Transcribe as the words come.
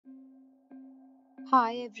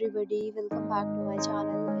Hi everybody, welcome back to my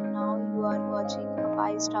channel and now you are watching a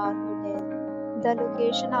 5-star hotel. The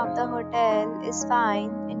location of the hotel is fine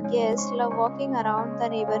and guests love walking around the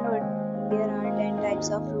neighborhood. There are 10 types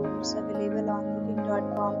of rooms available on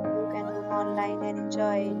booking.com. You can book online and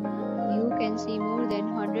enjoy it. You can see more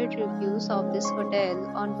than 100 reviews of this hotel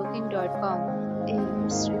on booking.com.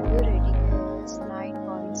 Its review rating is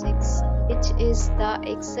 9.6, which is the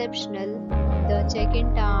exceptional. The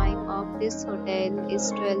check-in time of this hotel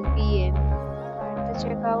is 12 p.m. and the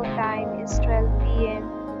checkout time is 12 p.m.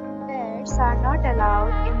 Pets are not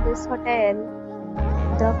allowed in this hotel.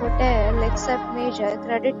 The hotel accepts major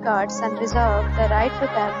credit cards and reserves the right to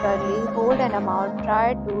temporarily hold an amount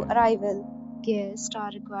prior to arrival. Guests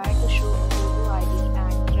are required to show a photo ID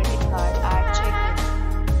and credit card at check-in.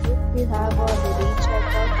 If you have already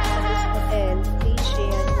checked out from this hotel, please share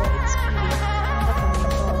your experience in the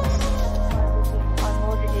comment box.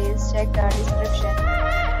 Check the description.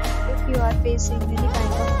 If you are facing any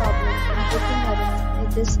kind of problem in booking a room at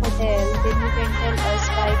this hotel, then you can tell us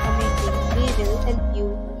by commenting. We will help you.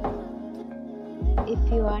 If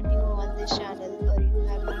you are new on this channel or you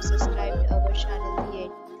have not subscribed our channel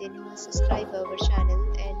yet, then you must subscribe our channel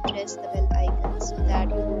and press the bell icon so that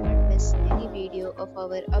you do not miss any video of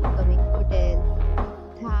our upcoming hotel.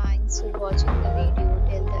 Thanks for watching the video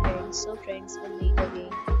till the end. So friends, will meet again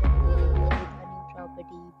in a new video with a new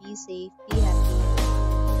property. Be safe, be happy.